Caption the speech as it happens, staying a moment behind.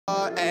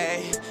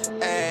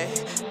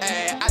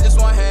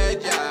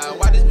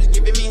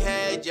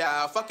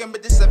yeah. Fucking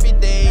bitches every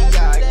day,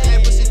 yeah.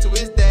 Killing pussy to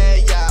his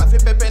day, yeah.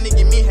 Flip a penny,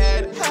 give me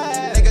head.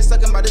 Niggas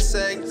sucking by the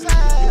sex.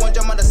 You want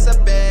jump on the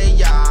subway,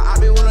 yeah. I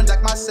be rolling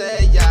like my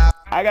say, yeah.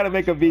 I gotta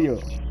make a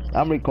video.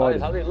 I'm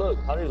recording. How they look?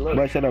 How they look?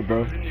 Bro, shut up,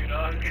 bro.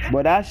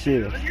 But that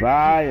shit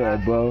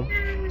fire, bro.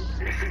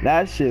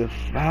 That shit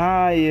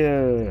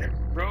fire.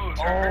 Rose,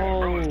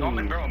 Rose, don't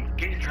let girl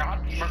get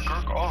dropped.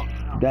 Off.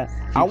 That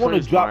I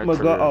want to drop my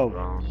girl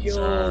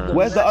off.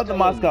 Where's the other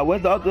mascot?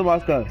 Where's the other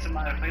mascot?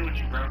 Somebody play with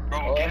you, bro.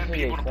 Bro, get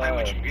people to play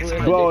with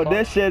you. Bro,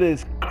 this shit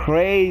is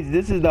crazy.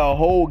 This is the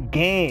whole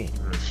game.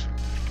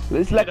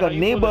 It's like a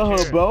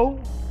neighborhood, bro.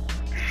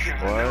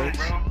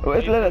 What?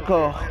 It's like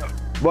a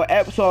bro.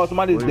 So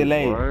somebody's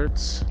delaying.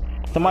 What?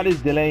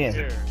 Somebody's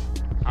delaying.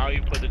 How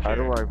you put the chair? How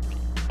do I?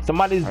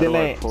 Somebody's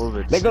delaying.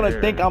 They're gonna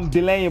think I'm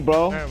delaying,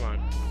 bro. Never mind.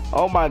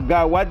 Oh my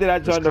god, why did I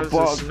join the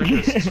park?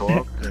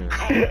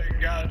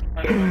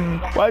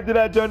 Why did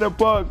I join the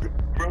park?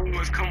 Bro,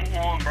 come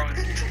on,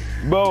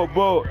 bro.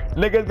 Bro,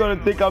 niggas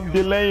gonna think I'm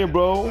delaying,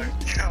 bro.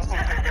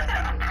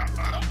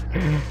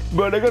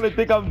 Bro, they're gonna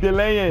think I'm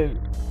delaying.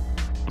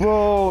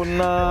 Bro,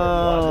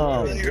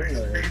 nah.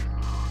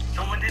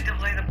 Someone did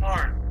delay the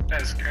park.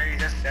 That's crazy,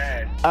 that's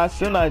sad. As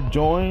soon as I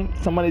joined,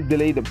 somebody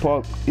delayed the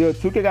park. Yo,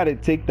 2K gotta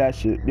take that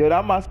shit. Yo,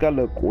 that mascot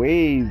look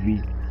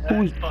wavy.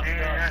 Who's fuck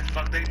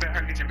they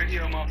better get your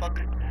video,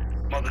 motherfucker.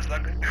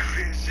 Motherfucker.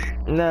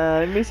 Nah,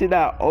 let me see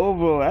that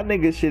overall. That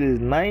nigga shit is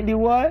 90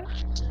 what?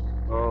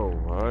 Oh,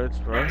 what?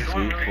 Rose,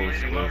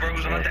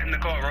 let that in the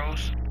car,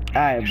 Rose.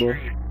 Alright, bro.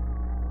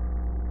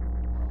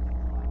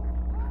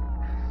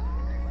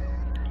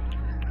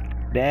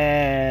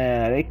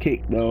 Damn, they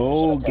kicked the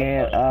whole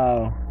game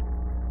out.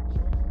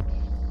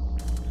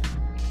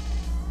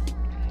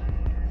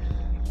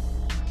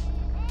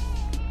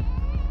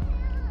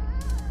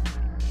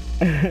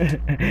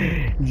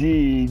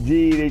 GG,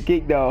 they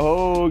kicked the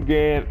whole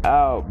game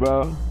out,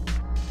 bro.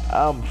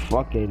 I'm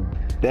fucking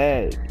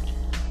dead.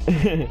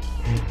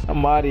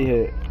 I'm out of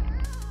here.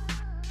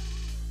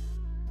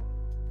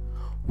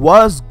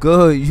 What's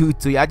good,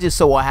 YouTube? I just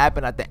saw what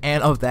happened at the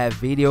end of that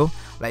video.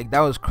 Like,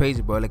 that was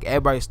crazy, bro. Like,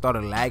 everybody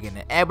started lagging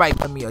and everybody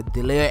called me a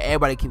delayer.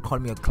 Everybody keep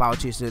calling me a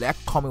cloud chaser. They can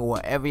call me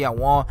whatever y'all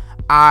want.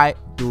 I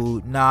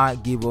do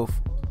not give up.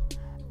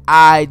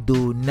 I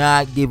do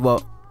not give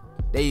up.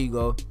 There you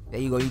go. There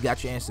you go. You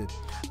got your answer.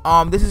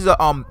 This is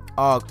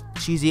a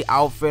cheesy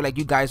outfit like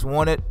you guys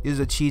wanted. This is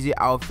a cheesy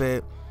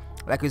outfit.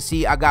 Like you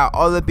see, I got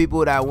other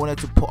people that wanted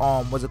to put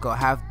what's it called,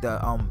 have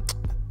the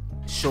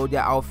show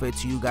their outfit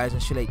to you guys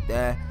and shit like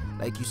that.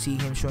 Like you see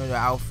him showing the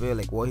outfit,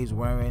 like what he's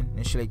wearing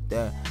and shit like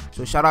that.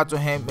 So shout out to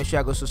him. Make sure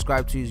I go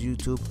subscribe to his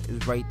YouTube.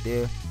 It's right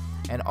there.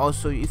 And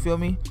also, you feel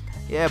me?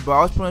 Yeah, bro,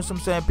 I was putting some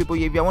saying people,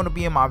 if y'all want to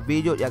be in my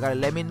video, y'all gotta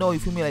let me know. You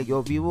feel me? Like,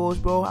 yo,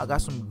 vRose, bro, I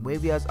got some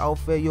wavy ass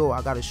outfit. Yo,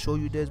 I gotta show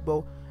you this,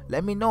 bro.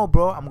 Let me know,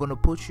 bro. I'm gonna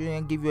put you in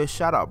and give you a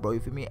shout out, bro. You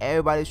feel me?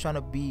 Everybody's trying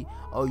to be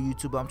a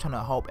YouTuber. I'm trying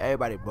to help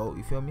everybody, bro.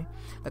 You feel me?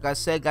 Like I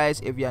said, guys,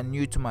 if you're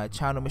new to my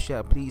channel, make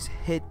sure please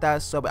hit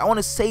that sub. I want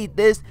to say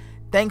this.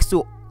 Thanks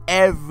to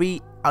I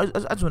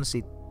just want to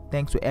say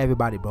thanks to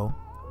everybody, bro.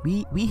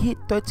 We hit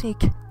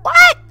 13K.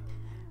 What?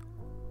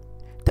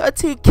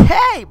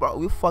 13K, bro.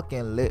 We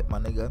fucking lit, my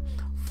nigga.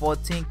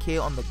 14K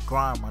on the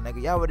grind, my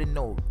nigga. Y'all already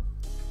know.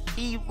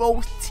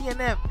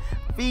 vRoseTNF.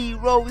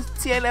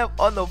 vRoseTNF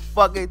on the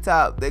fucking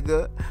top,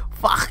 nigga.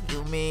 Fuck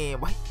you,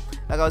 man. What?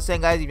 Like I was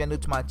saying, guys, if you're new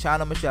to my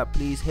channel, make sure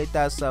please hit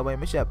that sub button.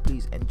 Make sure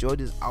please enjoy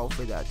this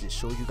outfit that I just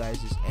showed you guys.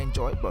 Just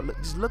enjoy it, bro.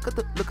 Just look at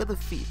the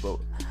feet, bro.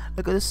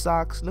 Look at the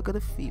socks. Look at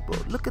the feet, bro.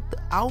 Look at the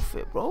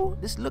outfit, bro.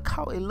 Just look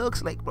how it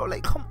looks like, bro.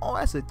 Like, come on,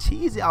 that's a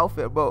cheesy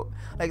outfit, bro.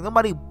 Like,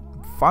 nobody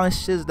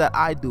finds shit that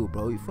I do,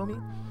 bro. You feel me?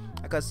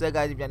 Like I said,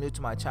 guys, if you're new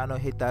to my channel,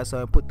 hit that sub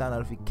and put down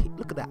notification.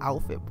 Look at the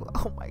outfit, bro.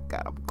 Oh my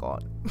god, I'm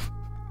gone.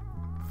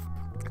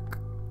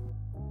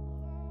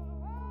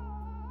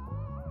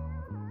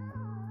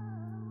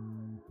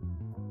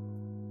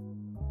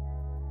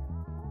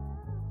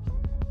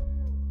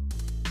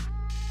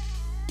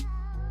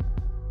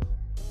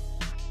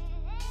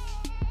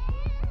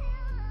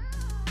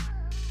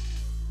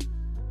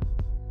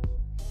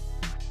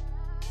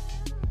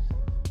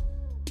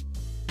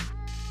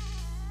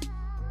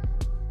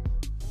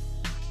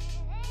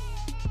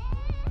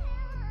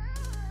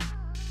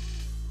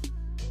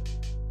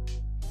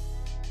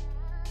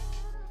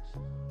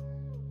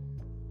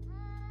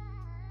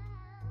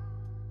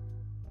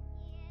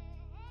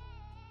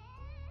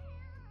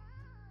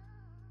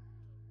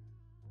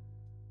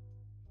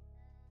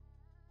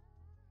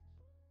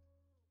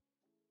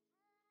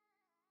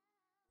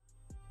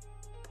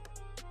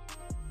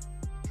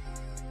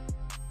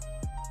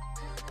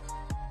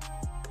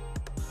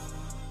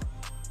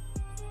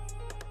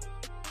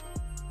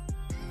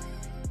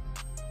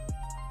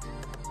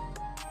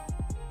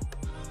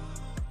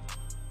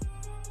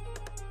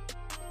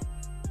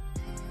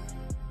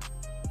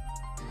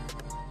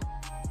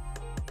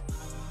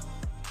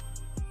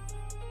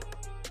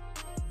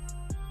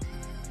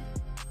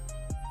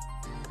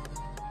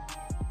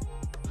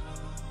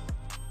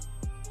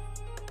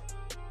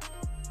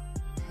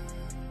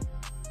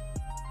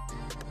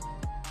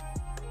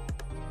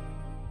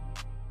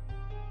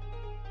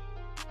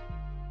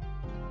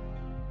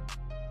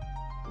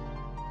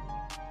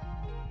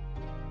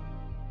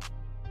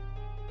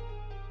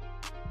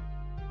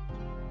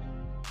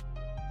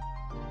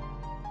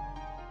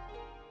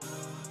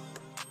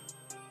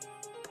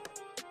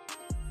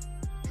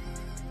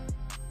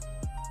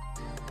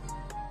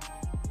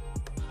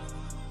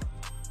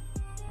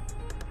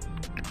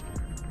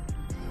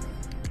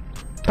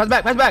 Pass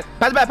back, pass back,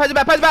 pass back, pass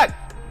back, pass back.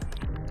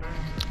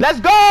 Let's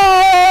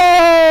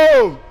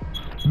go!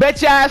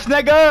 Bitch ass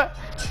nigga.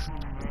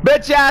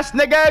 Bitch ass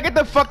nigga. Get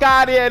the fuck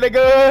out of here,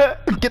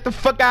 nigga. Get the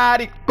fuck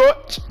out of here,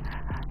 coach.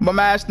 Bum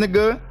ass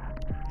nigga.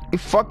 You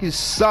fucking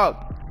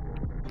suck.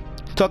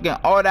 Talking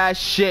all that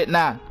shit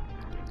now.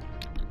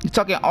 You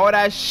talking all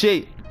that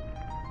shit.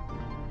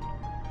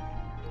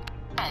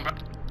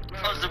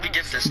 Close, did we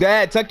get this? Go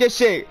ahead, tuck your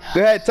shit.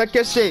 Go ahead, tuck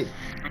your shit.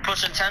 We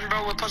pushing 10,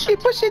 bro. We're pushing. You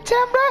pushing 10,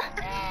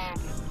 bro?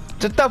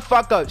 Shut the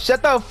fuck up.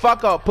 Shut the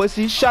fuck up,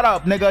 pussy. Shut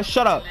up, nigga.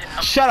 Shut up.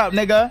 Shut up,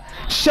 nigga.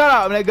 Shut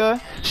up,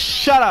 nigga.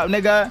 Shut up,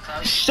 nigga.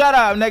 Shut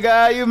up,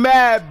 nigga. You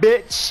mad,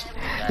 bitch.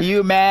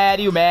 You mad,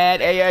 you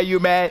mad. Hey,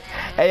 you mad.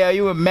 Hey,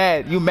 you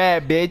mad. You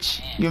mad,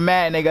 bitch. You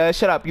mad, nigga.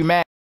 Shut up, you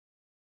mad.